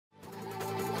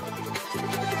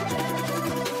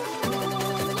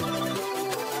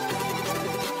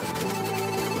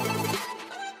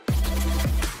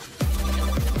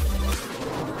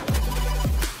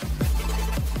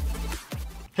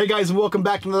Hey guys, and welcome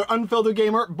back to another Unfiltered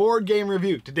Gamer board game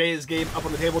review. Today's game up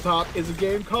on the tabletop is a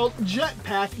game called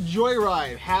Jetpack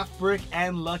Joyride, Half Brick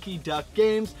and Lucky Duck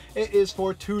games. It is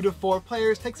for 2 to 4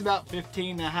 players, takes about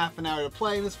 15 and a half an hour to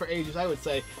play, and this is for ages, I would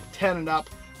say, 10 and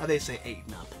up. They say 8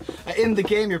 and up. In the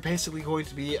game, you're basically going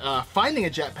to be finding a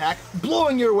jetpack,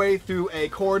 blowing your way through a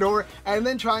corridor, and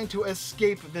then trying to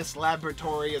escape this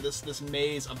laboratory or this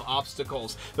maze of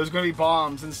obstacles. There's going to be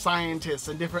bombs and scientists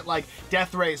and different like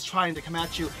death rays trying to come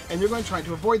at you, and you're going to try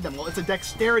to avoid them. Well, it's a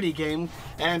dexterity game,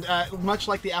 and much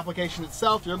like the application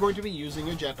itself, you're going to be using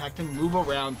your jetpack to move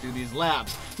around through these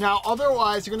labs. Now,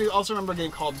 otherwise, you're going to also remember a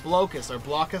game called Blocus or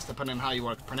Blocus, depending on how you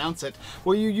want to pronounce it,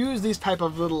 where you use these type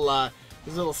of little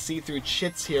these little see-through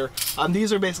chits here.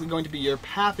 These are basically going to be your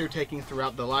path you're taking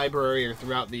throughout the library or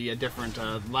throughout the different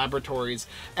laboratories,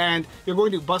 and you're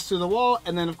going to bust through the wall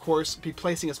and then of course be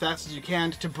placing as fast as you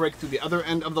can to break through the other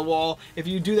end of the wall. If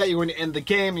you do that, you're going to end the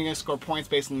game. You're going to score points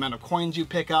based on the amount of coins you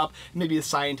pick up, maybe the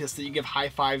scientists that you give high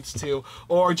fives to,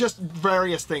 or just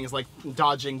various things like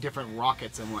dodging different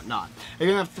rockets and whatnot. You're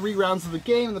going to have 3 rounds of the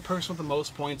game, and the person with the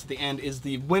most points at the end is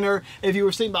the winner. If you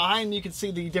were sitting behind me, you can see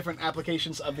the different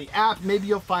applications of the app. Maybe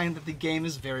you'll find that the game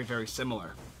is very, very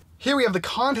similar. Here we have the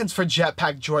contents for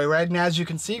Jetpack Joyride, and as you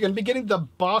can see, you're going to be getting the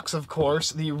box, of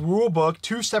course, the rule book,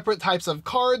 2 separate types of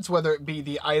cards, whether it be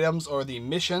the items or the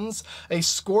missions, a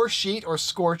score sheet or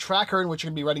score tracker in which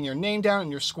you're going to be writing your name down and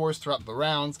your scores throughout the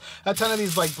rounds, a ton of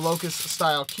these like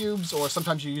Blocus-style cubes, or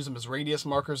sometimes you use them as radius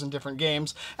markers in different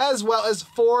games, as well as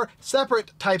 4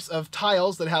 separate types of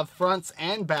tiles that have fronts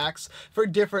and backs for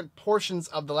different portions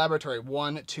of the laboratory,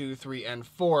 1, 2, 3, and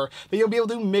 4, that you'll be able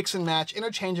to mix and match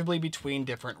interchangeably between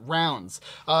different rounds.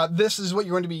 This is what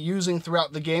you're going to be using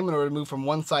throughout the game in order to move from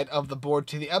one side of the board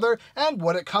to the other, and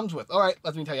what it comes with. Alright,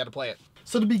 let me tell you how to play it.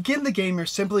 So to begin the game, you're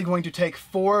simply going to take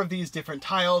 4 of these different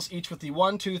tiles, each with the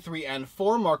 1, 2, 3, and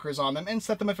 4 markers on them, and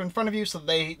set them up in front of you so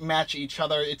they match each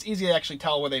other. It's easy to actually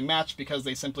tell where they match because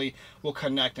they simply will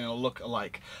connect and it'll look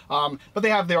alike. But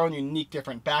they have their own unique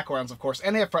different backgrounds, of course,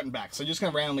 and they have front and back. So you're just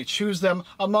going to randomly choose them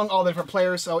among all the different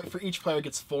players, so for each player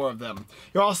gets 4 of them.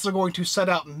 You're also going to set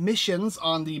out missions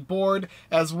on the board,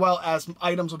 as well as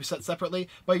items will be set separately,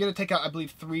 but you're going to take out, I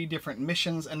believe, 3 different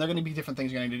missions, and they're going to be different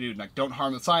things you're going to do, like don't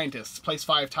harm the scientists, place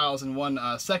 5 tiles in one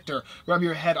sector, rub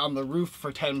your head on the roof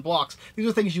for 10 blocks. These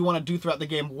are things you want to do throughout the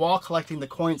game while collecting the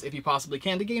coins if you possibly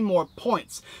can to gain more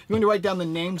points. You're going to write down the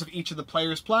names of each of the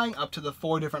players playing, up to the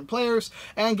 4 different players,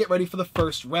 and get ready for the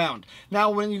first round. Now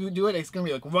when you do it, it's going to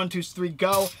be like 1, 2, 3,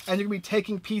 go, and you're going to be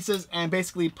taking pieces and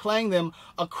basically playing them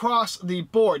across the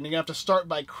board. And you're going to have to start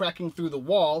by cracking through the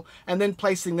wall and then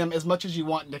placing them as much as you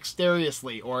want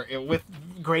dexterously, or with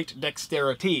great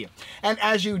dexterity. And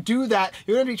as you do that,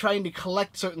 you're going to be trying to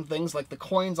collect certain things like the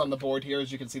coins on the board here,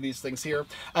 as you can see these things here,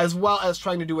 as well as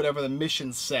trying to do whatever the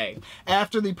missions say.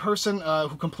 After the person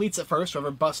who completes it first,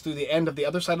 whoever busts through the end of the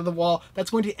other side of the wall,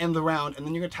 that's going to end the round, and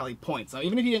then you're going to tally points. Now,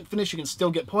 even if you didn't finish, you can still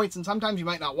get points, and sometimes you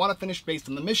might not want to finish based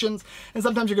on the missions, and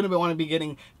sometimes you're going to want to be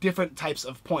getting different types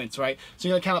of points, right? So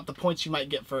you're going to count up the points you might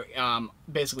get for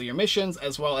basically your missions,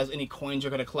 as well as any coins you're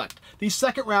going to collect. The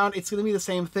second round, it's going to be the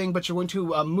same thing, but you're going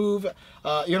to you're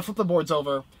going to flip the boards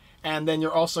over, and then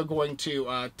you're also going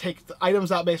to take the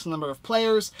items out based on the number of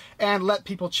players and let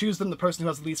people choose them. The person who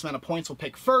has the least amount of points will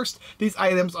pick first. These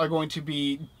items are going to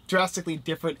be drastically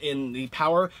different in the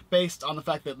power based on the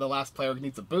fact that the last player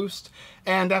needs a boost.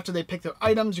 And after they pick their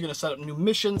items, you're going to set up new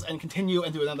missions and continue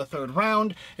and do another 3rd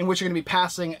round in which you're going to be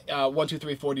passing 1, 2,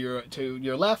 3, 4 to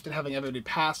your left and having everybody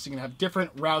pass. So you're going to have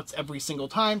different routes every single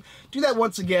time. Do that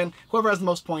once again. Whoever has the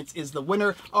most points is the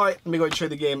winner. All right, let me go ahead and show you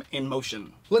the game in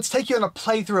motion. Let's take you on a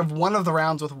playthrough of one of the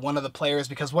rounds with one of the players,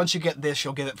 because once you get this,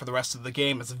 you'll get it for the rest of the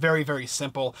game. It's very, very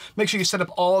simple. Make sure you set up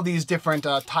all these different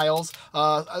tiles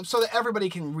so that everybody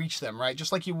can reach them, right?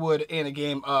 Just like you would in a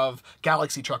game of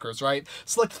Galaxy Truckers, right?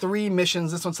 Select 3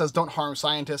 missions. This one says don't harm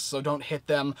scientists, so don't hit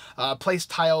them. Place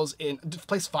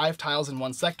 5 tiles in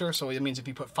one sector, so it means if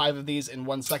you put 5 of these in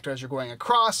one sector as you're going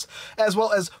across, as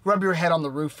well as rub your head on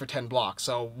the roof for 10 blocks.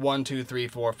 So 1, 2, 3,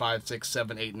 4, 5, 6,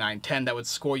 7, 8, 9, 10. That would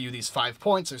score you these 5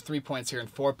 points. There's 3 points here and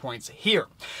 4 points here.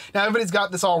 Now everybody's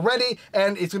got this already,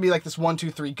 and it's gonna be like this 1, 2,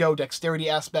 3, go dexterity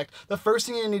aspect. The first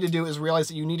thing you need to do is realize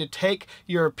that you need to take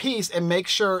your piece and make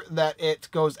sure that it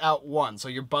goes out 1, so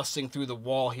you're busting through the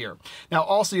wall here. Now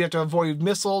also you have to avoid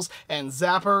missiles and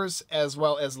zappers as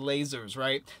well as lasers,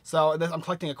 right? So I'm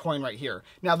collecting a coin right here.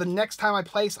 Now the next time I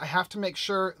place, I have to make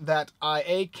sure that I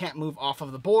A, can't move off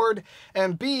of the board,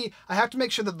 and B, I have to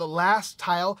make sure that the last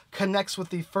tile connects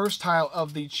with the first tile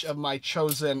of my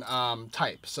chosen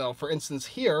type. So for instance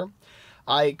here,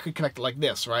 I could connect it like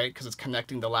this, right? Because it's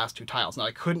connecting the last two tiles. Now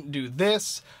I couldn't do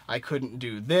this, I couldn't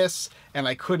do this, and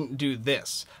I couldn't do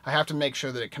this. I have to make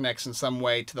sure that it connects in some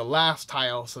way to the last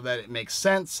tile so that it makes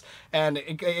sense, and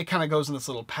it kind of goes in this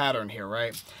little pattern here,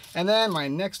 right? And then my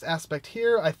next aspect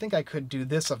here, I think I could do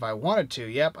this if I wanted to.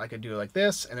 Yep, I could do it like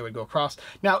this, and it would go across.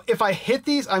 Now, if I hit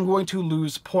these, I'm going to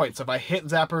lose points. If I hit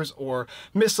zappers or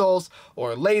missiles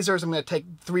or lasers, I'm going to take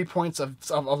 3 points of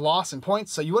loss in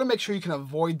points. So you want to make sure you can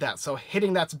avoid that. So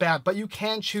hitting that's bad, but you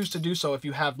can choose to do so if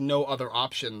you have no other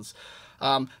options.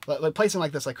 Like placing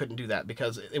like this, I couldn't do that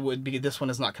because it would be, this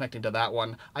one is not connecting to that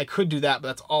one. I could do that, but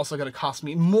that's also going to cost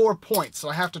me more points. So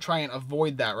I have to try and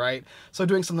avoid that, right? So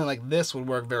doing something like this would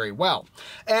work very well.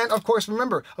 And of course,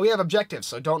 remember, we have objectives.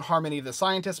 So don't harm any of the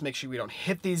scientists. Make sure we don't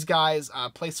hit these guys.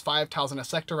 Place 5 tiles in a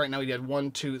sector. Right now we did 1,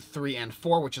 2, 3, and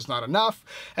 4, which is not enough.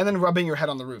 And then rubbing your head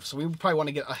on the roof. So we would probably want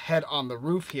to get a head on the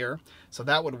roof here. So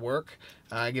that would work.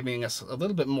 Giving us a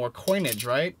little bit more coinage,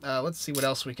 right? Let's see what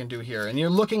else we can do here. And you're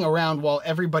looking around while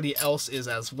everybody else is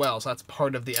as well. So that's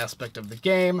part of the aspect of the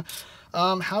game.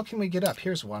 How can we get up?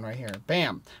 Here's one right here.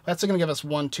 Bam. That's going to give us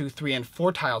 1, 2, 3, and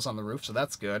 4 tiles on the roof. So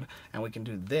that's good. And we can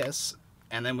do this.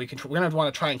 And then we're going to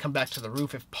want to try and come back to the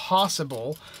roof if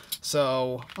possible.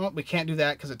 So we can't do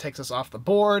that because it takes us off the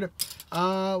board.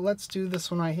 Let's do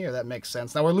this one right here. That makes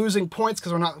sense. Now we're losing points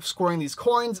because we're not scoring these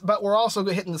coins, but we're also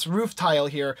hitting this roof tile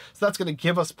here. So that's going to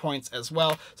give us points as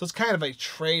well. So it's kind of a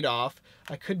trade-off.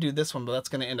 I could do this one, but that's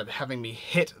going to end up having me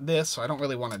hit this. So I don't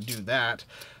really want to do that.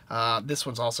 This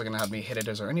one's also going to have me hit it.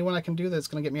 Is there anyone I can do that's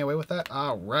going to get me away with that?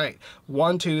 All right.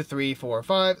 1, 2, 3, 4,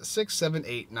 5, 6, 7,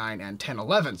 8, 9, and 10,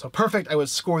 11. So perfect. I would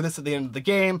score this at the end of the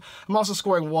game. I'm also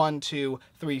scoring 1, 2,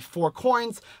 3, 4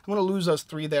 coins. I'm going to lose those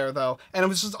 3 there, though. And it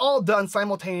was just all done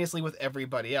simultaneously with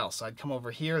everybody else. So I'd come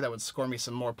over here. That would score me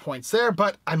some more points there,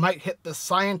 but I might hit the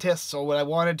scientists. So would I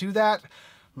want to do that?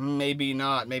 Maybe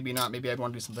not, maybe not. Maybe I'd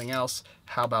want to do something else.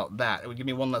 How about that? It would give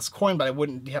me 1 less coin, but I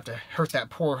wouldn't have to hurt that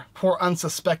poor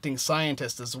unsuspecting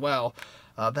scientist as well.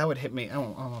 That would hit me. I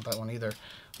don't want that one either.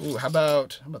 Ooh, how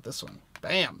about this one?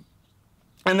 Bam.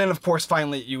 And then, of course,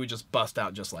 finally, you would just bust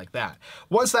out just like that.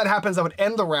 Once that happens, I would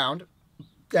end the round,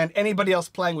 and anybody else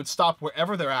playing would stop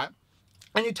wherever they're at.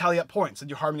 And you tally up points. Did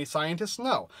you harm any scientists?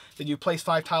 No. Did you place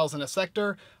 5 tiles in a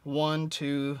sector? 1,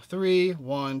 2, 3,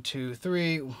 1, 2,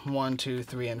 3, 1, 2,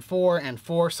 3, and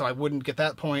 4, so I wouldn't get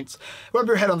that points. Rub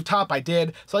your head on the top, I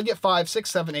did. So I get 5, 6,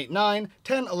 7, 8, 9,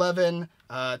 10, 11,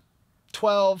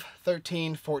 12,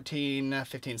 13, 14,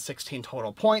 15, 16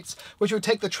 total points, which would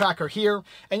take the tracker here,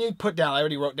 and you'd put down, I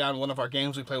already wrote down one of our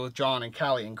games we play with John and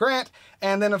Callie and Grant,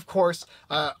 and then of course,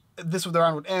 this the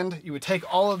round would end. You would take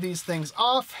all of these things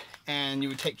off, and you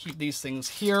would keep these things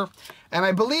here. And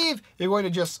I believe you're going to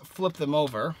just flip them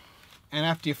over. And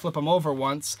after you flip them over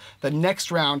once, the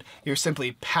next round, you're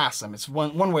simply pass them. It's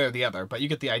one way or the other, but you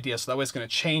get the idea. So that way it's going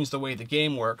to change the way the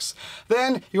game works.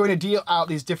 Then you're going to deal out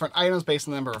these different items based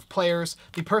on the number of players.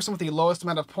 The person with the lowest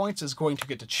amount of points is going to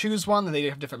get to choose one. And they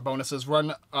have different bonuses.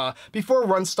 Before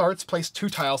run starts, place 2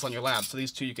 tiles on your lab. So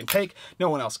these 2 you can take. No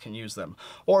one else can use them.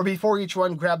 Or before each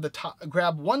run,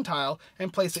 grab 1 tile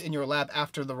and place it in your lab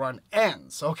after the run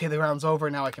ends. Okay, the round's over.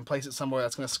 Now I can place it somewhere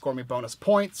that's going to score me bonus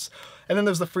points. And then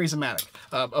there's the freeze-o-matic.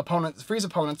 Freeze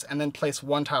opponents and then place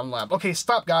 1 tile in the lab. Okay,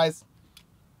 stop, guys.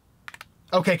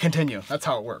 Okay, continue. That's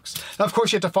how it works. Now, of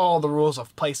course, you have to follow the rules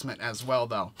of placement as well,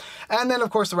 though. And then,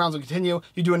 of course, the rounds will continue.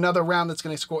 You do another round that's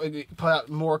going to put out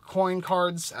more coin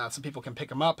cards so people can pick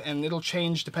them up, and it'll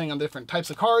change depending on the different types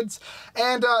of cards.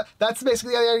 And that's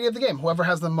basically the idea of the game. Whoever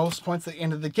has the most points at the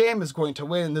end of the game is going to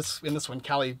win. In this one,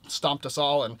 Callie stomped us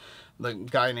all, and the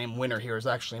guy named Winner here is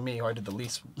actually me, who I did the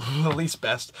least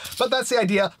best. But that's the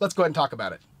idea. Let's go ahead and talk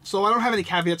about it. So I don't have any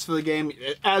caveats for the game.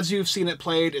 As you've seen it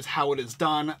played is how it is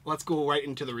done. Let's go right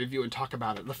into the review and talk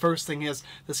about it. The first thing is,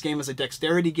 this game is a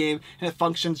dexterity game, and it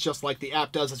functions just like the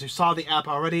app does. As you saw the app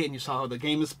already, and you saw how the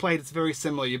game is played, it's very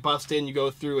similar. You bust in, you go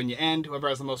through, and you end. Whoever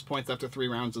has the most points after 3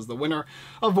 rounds is the winner,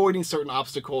 avoiding certain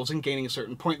obstacles and gaining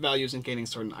certain point values and gaining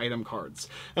certain item cards,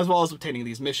 as well as obtaining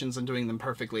these missions and doing them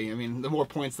perfectly. I mean, the more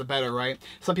points, the better, right?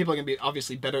 Some people are going to be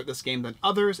obviously better at this game than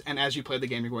others, and as you play the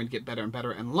game, you're going to get better and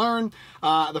better and learn.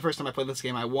 The first time I played this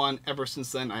game, I won. Ever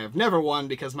since then, I have never won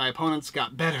because my opponents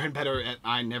got better and better, and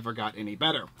I never got any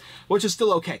better, which is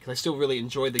still okay because I still really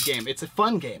enjoy the game. It's a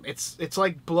fun game. It's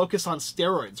like Blocus on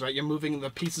steroids, right? You're moving the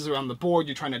pieces around the board.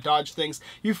 You're trying to dodge things.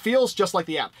 You feel just like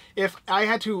the app. If I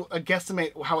had to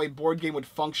guesstimate how a board game would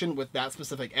function with that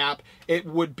specific app, it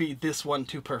would be this one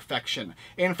to perfection.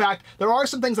 In fact, there are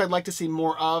some things I'd like to see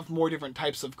more of, more different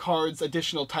types of cards,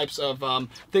 additional types of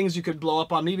things you could blow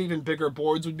up on. Maybe even bigger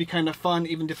boards would be kind of fun,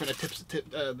 even different tips.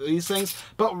 These things,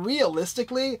 but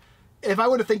realistically, if I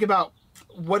were to think about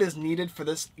what is needed for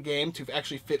this game to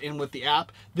actually fit in with the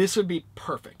app, this would be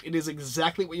perfect. It is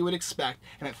exactly what you would expect,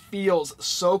 and it feels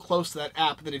so close to that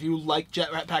app that if you like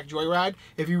Jetpack Joyride,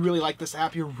 if you really like this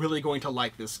app, you're really going to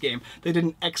like this game. They did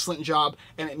an excellent job,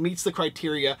 and it meets the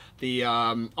criteria. The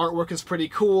artwork is pretty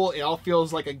cool. It all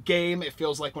feels like a game. It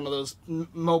feels like one of those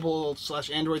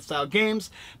mobile/Android style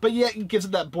games, but yet it gives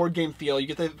it that board game feel. You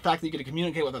get the fact that you get to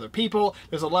communicate with other people.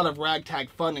 There's a lot of ragtag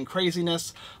fun and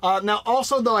craziness. Now,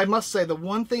 also, though, I must say,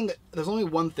 there's only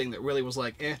one thing that really was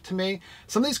like, to me.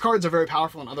 Some of these cards are very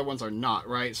powerful and other ones are not,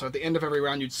 right? So at the end of every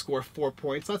round, you'd score 4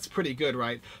 points. That's pretty good,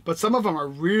 right? But some of them are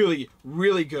really,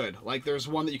 really good. Like there's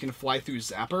one that you can fly through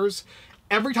zappers.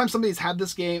 Every time somebody's had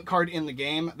this card in the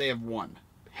game, they have won.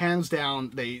 Hands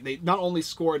down, they not only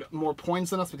scored more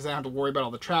points than us because they don't have to worry about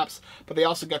all the traps, but they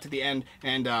also got to the end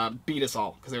and beat us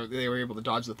all because they were able to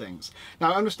dodge the things.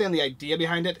 Now, I understand the idea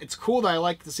behind it. It's cool that I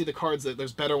like to see the cards that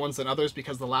there's better ones than others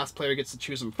because the last player gets to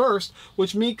choose them first,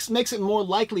 which makes it more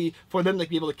likely for them to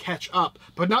be able to catch up,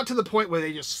 but not to the point where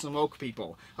they just smoke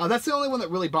people. That's the only one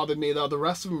that really bothered me, though. The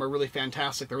rest of them are really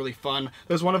fantastic. They're really fun.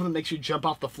 There's one of them that makes you jump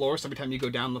off the floor, so every time you go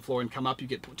down the floor and come up, you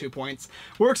get 2 points.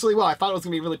 Works really well. I thought it was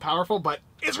going to be really powerful, but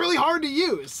it's really hard to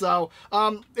use, so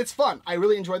it's fun. I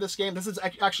really enjoy this game. This is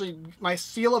actually my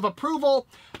seal of approval.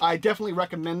 I definitely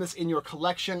recommend this in your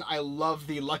collection. I love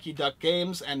the Lucky Duck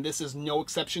games, and this is no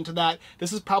exception to that.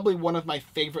 This is probably one of my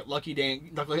favorite Lucky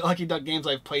Duck games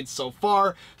I've played so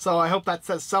far, so I hope that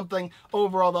says something.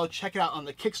 Overall, though, check it out on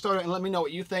the Kickstarter and let me know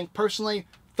what you think. Personally,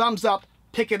 thumbs up,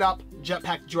 pick it up,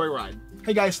 Jetpack Joyride.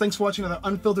 Hey guys, thanks for watching another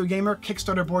Unfiltered Gamer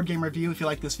Kickstarter board game review. If you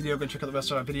like this video, go check out the rest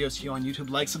of our videos here on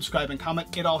YouTube. Like, subscribe, and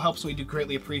comment. It all helps, so we do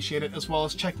greatly appreciate it, as well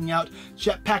as checking out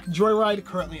Jetpack Joyride,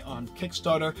 currently on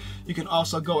Kickstarter. You can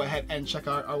also go ahead and check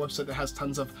out our website that has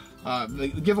tons of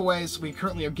the giveaways. We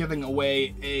currently are giving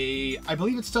away I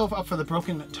believe it's still up for the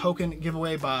Broken Token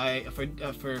giveaway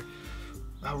for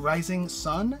Rising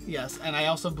Sun. Yes, and I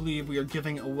also believe we are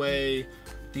giving away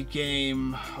the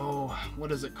game, what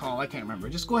is it called? I can't remember.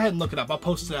 Just go ahead and look it up. I'll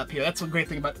post it up here. That's the great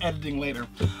thing about editing later.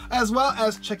 As well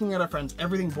as checking out our friends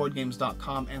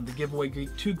everythingboardgames.com and the Giveaway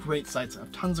Geek, 2 great sites that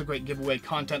have tons of great giveaway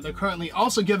content. They're currently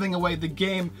also giving away the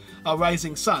game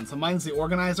Rising Sun. So mine's the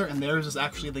organizer and theirs is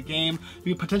actually the game.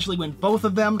 You potentially win both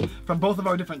of them from both of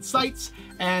our different sites,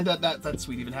 and that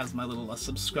sweet even has my little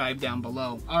subscribe down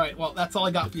below. Alright, well, that's all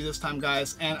I got for you this time,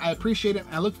 guys, and I appreciate it.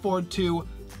 I look forward to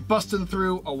busting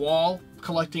through a wall,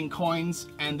 collecting coins,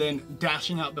 and then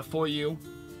dashing out before you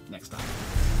next time.